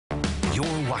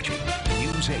You're watching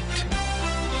News 8.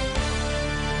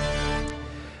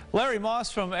 Larry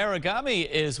Moss from Aragami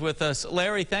is with us.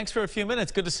 Larry, thanks for a few minutes.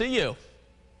 Good to see you.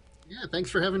 Yeah, thanks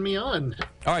for having me on.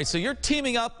 All right, so you're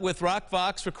teaming up with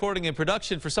RockVox Recording and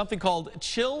Production for something called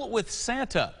Chill with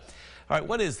Santa. All right,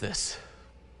 what is this?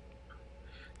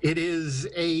 It is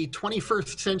a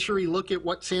 21st century look at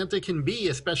what Santa can be,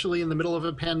 especially in the middle of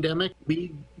a pandemic.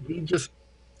 We just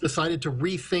decided to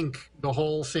rethink the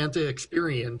whole Santa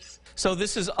experience. So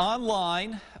this is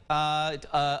online,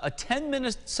 a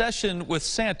 10-minute session with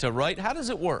Santa, right? How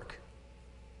does it work?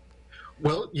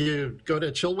 Well, you go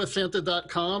to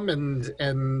chillwithsanta.com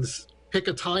and pick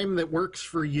a time that works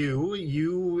for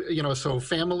you. So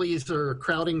families are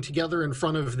crowding together in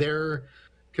front of their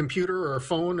computer or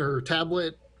phone or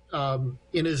tablet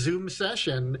in a Zoom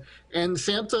session, and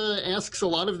Santa asks a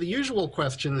lot of the usual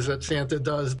questions that Santa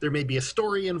does. There may be a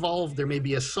story involved, there may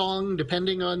be a song,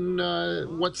 depending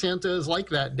on what Santa is like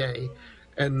that day.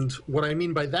 And what I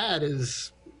mean by that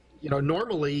is,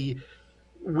 normally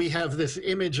we have this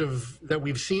image that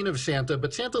we've seen of Santa,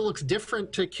 but Santa looks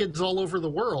different to kids all over the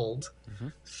world. Mm-hmm.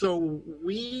 So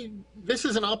this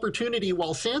is an opportunity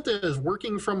while Santa is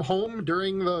working from home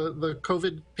during the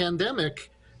COVID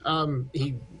pandemic.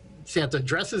 Santa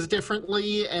dresses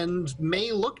differently and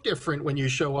may look different when you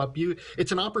show up.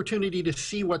 It's an opportunity to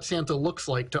see what Santa looks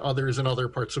like to others in other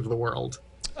parts of the world.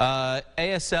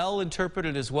 ASL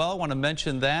interpreted as well. I want to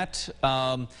mention that.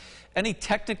 Any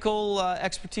technical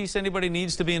expertise anybody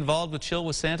needs to be involved with Chill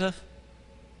with Santa?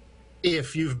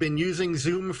 If you've been using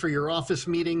Zoom for your office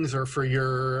meetings or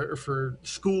for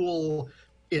school,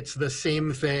 it's the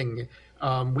same thing.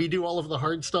 We do all of the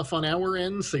hard stuff on our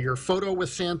end, so your photo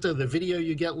with Santa, the video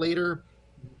you get later,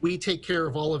 we take care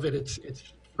of all of it.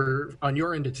 On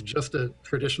your end, it's just a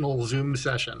traditional Zoom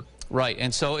session. Right,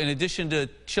 and so in addition to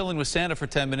chilling with Santa for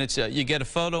 10 minutes, you get a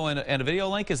photo and a video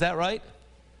link, is that right?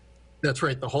 That's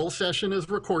right. The whole session is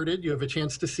recorded. You have a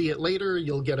chance to see it later.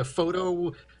 You'll get a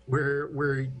photo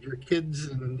where your kids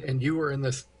and you are in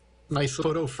this nice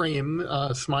photo frame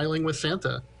smiling with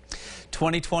Santa.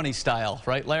 2020 style,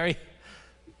 right, Larry?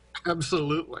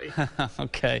 Absolutely.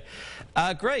 Okay.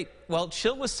 Great. Well,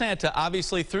 Chill with Santa,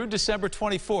 obviously through December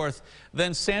 24th,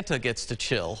 then Santa gets to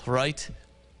chill, right?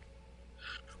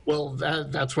 Well,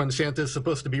 that's when Santa's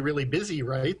supposed to be really busy,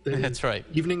 right? That's right.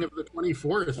 Evening of the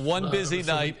 24th. One busy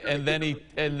night, and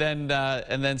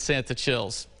then Santa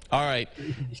chills. All right.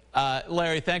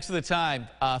 Larry, thanks for the time.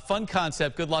 Fun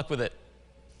concept. Good luck with it.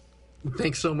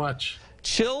 Thanks so much.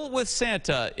 Chill with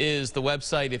Santa is the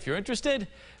website. If you're interested,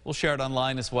 we'll share it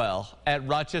online as well at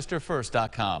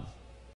rochesterfirst.com.